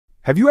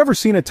Have you ever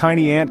seen a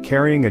tiny ant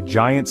carrying a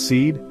giant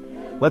seed?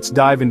 Let's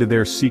dive into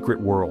their secret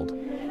world.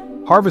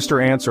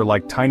 Harvester ants are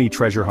like tiny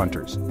treasure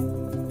hunters.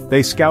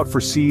 They scout for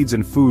seeds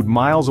and food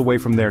miles away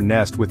from their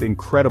nest with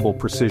incredible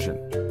precision.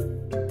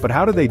 But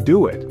how do they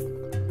do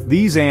it?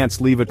 These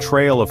ants leave a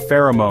trail of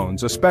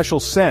pheromones, a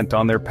special scent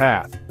on their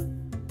path.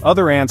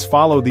 Other ants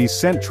follow these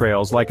scent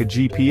trails like a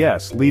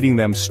GPS, leading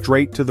them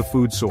straight to the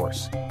food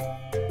source.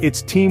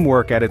 It's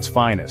teamwork at its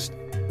finest.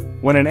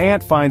 When an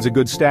ant finds a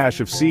good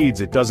stash of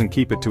seeds, it doesn't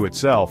keep it to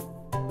itself.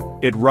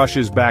 It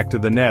rushes back to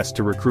the nest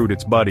to recruit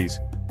its buddies.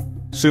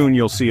 Soon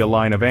you'll see a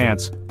line of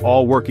ants,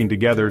 all working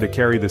together to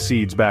carry the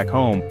seeds back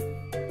home.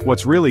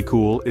 What's really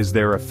cool is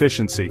their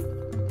efficiency.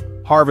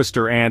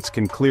 Harvester ants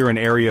can clear an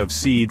area of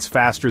seeds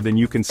faster than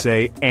you can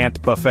say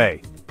ant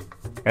buffet.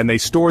 And they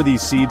store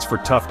these seeds for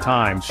tough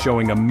times,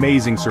 showing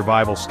amazing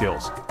survival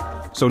skills.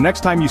 So next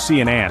time you see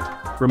an ant,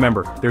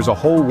 remember, there's a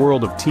whole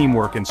world of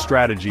teamwork and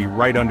strategy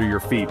right under your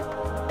feet.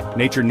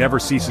 Nature never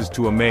ceases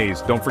to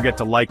amaze. Don't forget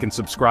to like and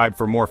subscribe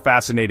for more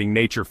fascinating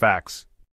nature facts.